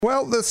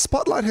Well, the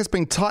spotlight has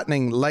been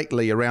tightening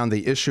lately around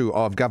the issue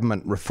of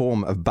government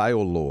reform of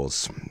bail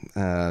laws.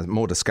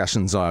 More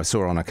discussions I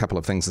saw on a couple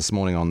of things this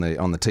morning on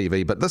the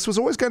TV, but this was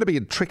always going to be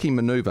a tricky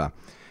manoeuvre.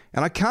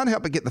 And I can't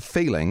help but get the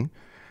feeling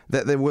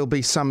that there will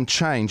be some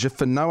change, if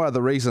for no other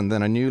reason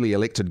than a newly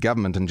elected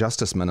government and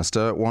justice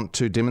minister want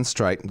to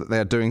demonstrate that they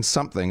are doing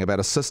something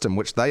about a system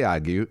which they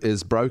argue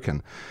is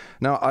broken.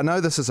 Now, I know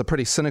this is a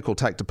pretty cynical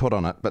take to put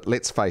on it, but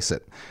let's face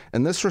it.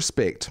 In this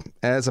respect,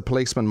 as a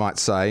policeman might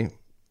say,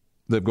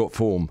 they've got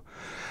form.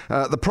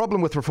 The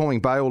problem with reforming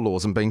bail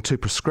laws and being too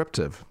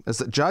prescriptive is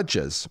that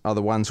judges are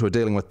the ones who are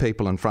dealing with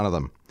people in front of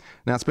them.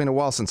 Now, it's been a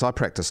while since I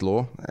practiced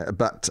law,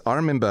 but I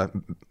remember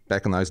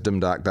back in those dim,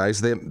 dark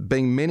days there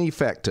being many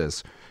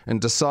factors in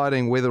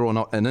deciding whether or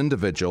not an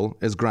individual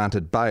is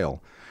granted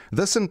bail.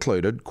 This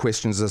included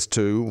questions as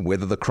to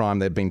whether the crime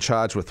they'd been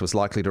charged with was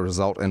likely to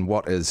result in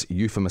what is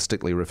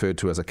euphemistically referred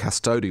to as a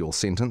custodial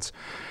sentence,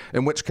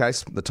 in which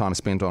case the time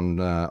spent on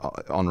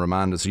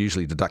remand is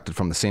usually deducted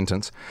from the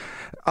sentence.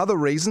 Other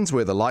reasons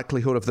were the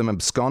likelihood of them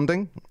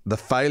absconding, the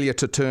failure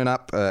to turn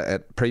up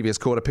at previous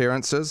court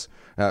appearances,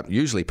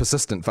 usually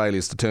persistent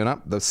failures to turn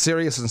up, the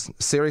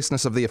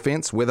seriousness of the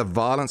offence, whether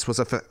violence was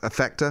a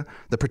factor,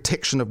 the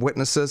protection of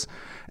witnesses,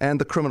 and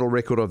the criminal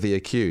record of the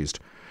accused.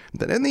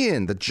 But in the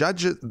end,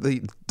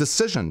 the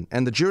decision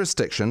and the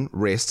jurisdiction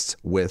rests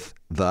with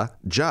the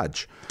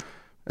judge.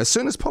 As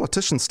soon as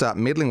politicians start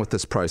meddling with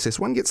this process,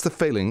 one gets the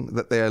feeling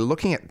that they are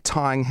looking at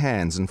tying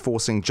hands and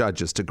forcing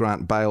judges to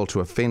grant bail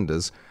to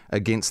offenders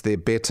against their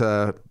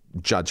better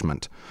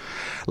judgment.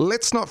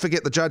 Let's not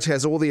forget the judge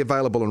has all the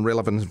available and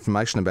relevant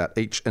information about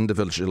each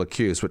individual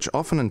accused, which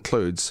often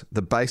includes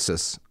the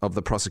basis of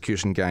the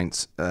prosecution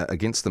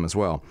against them as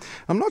well.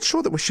 I'm not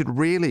sure that we should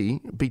really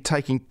be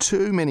taking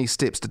too many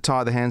steps to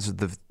tie the hands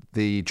of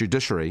the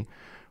judiciary,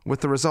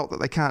 with the result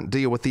that they can't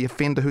deal with the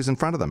offender who's in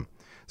front of them.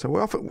 So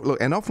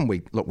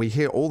we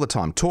hear all the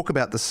time talk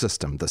about the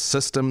system,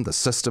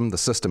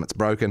 it's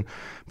broken.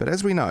 But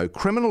as we know,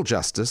 criminal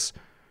justice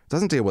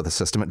doesn't deal with the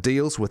system, it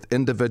deals with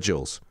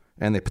individuals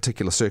and their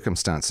particular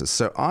circumstances.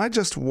 So I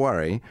just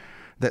worry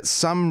that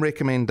some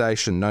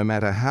recommendation, no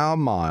matter how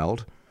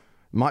mild,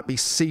 might be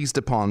seized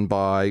upon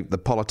by the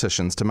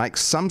politicians to make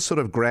some sort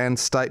of grand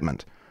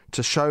statement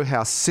to show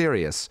how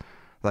serious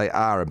they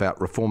are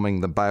about reforming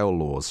the bail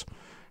laws.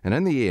 And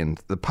in the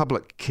end, the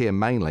public care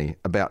mainly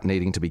about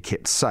needing to be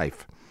kept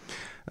safe.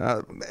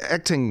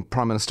 Acting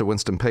Prime Minister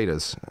Winston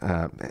Peters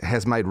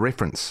has made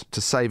reference to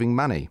saving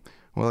money.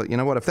 Well, you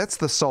know what? If that's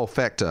the sole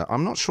factor,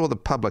 I'm not sure the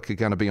public are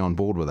going to be on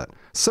board with it.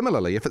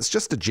 Similarly, if it's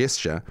just a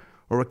gesture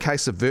or a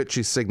case of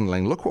virtue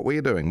signalling, look what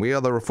we're doing, we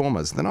are the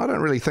reformers, then I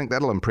don't really think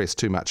that'll impress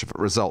too much if it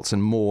results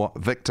in more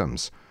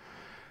victims.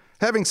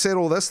 Having said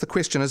all this, the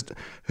question is,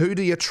 who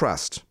do you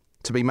trust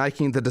to be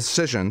making the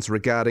decisions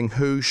regarding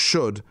who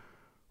should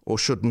or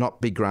should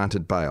not be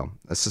granted bail?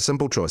 It's a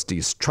simple choice. Do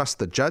you trust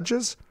the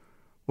judges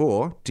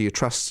or do you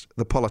trust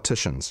the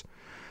politicians?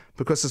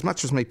 Because as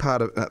much as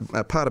part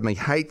of me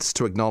hates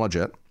to acknowledge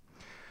it,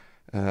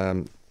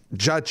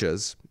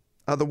 judges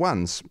are the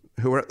ones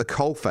who are at the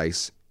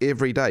coalface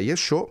every day. Yes,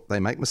 sure, they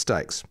make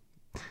mistakes,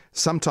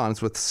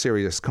 sometimes with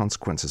serious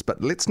consequences.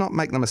 But let's not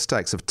make the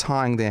mistakes of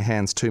tying their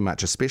hands too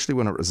much, especially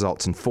when it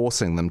results in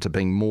forcing them to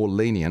being more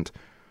lenient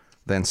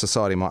than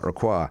society might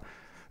require.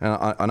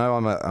 And I know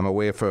I'm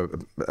aware for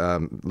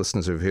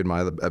listeners who've heard my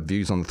other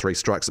views on the three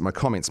strikes that my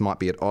comments might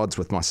be at odds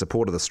with my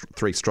support of the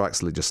three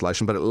strikes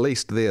legislation, but at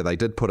least there they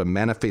did put a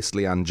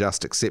manifestly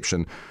unjust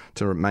exception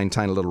to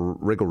maintain a little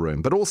wriggle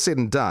room. But all said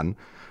and done,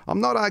 I'm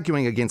not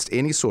arguing against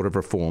any sort of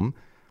reform,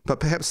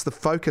 but perhaps the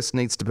focus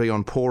needs to be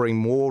on pouring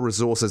more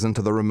resources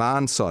into the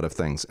remand side of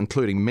things,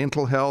 including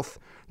mental health,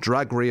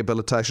 drug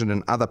rehabilitation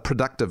and other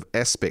productive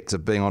aspects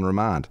of being on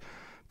remand.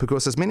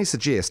 Because as many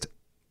suggest,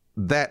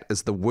 that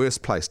is the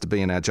worst place to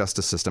be in our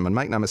justice system. And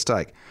make no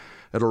mistake,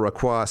 it'll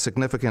require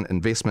significant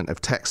investment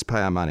of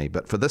taxpayer money.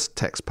 But for this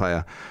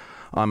taxpayer,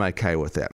 I'm okay with that.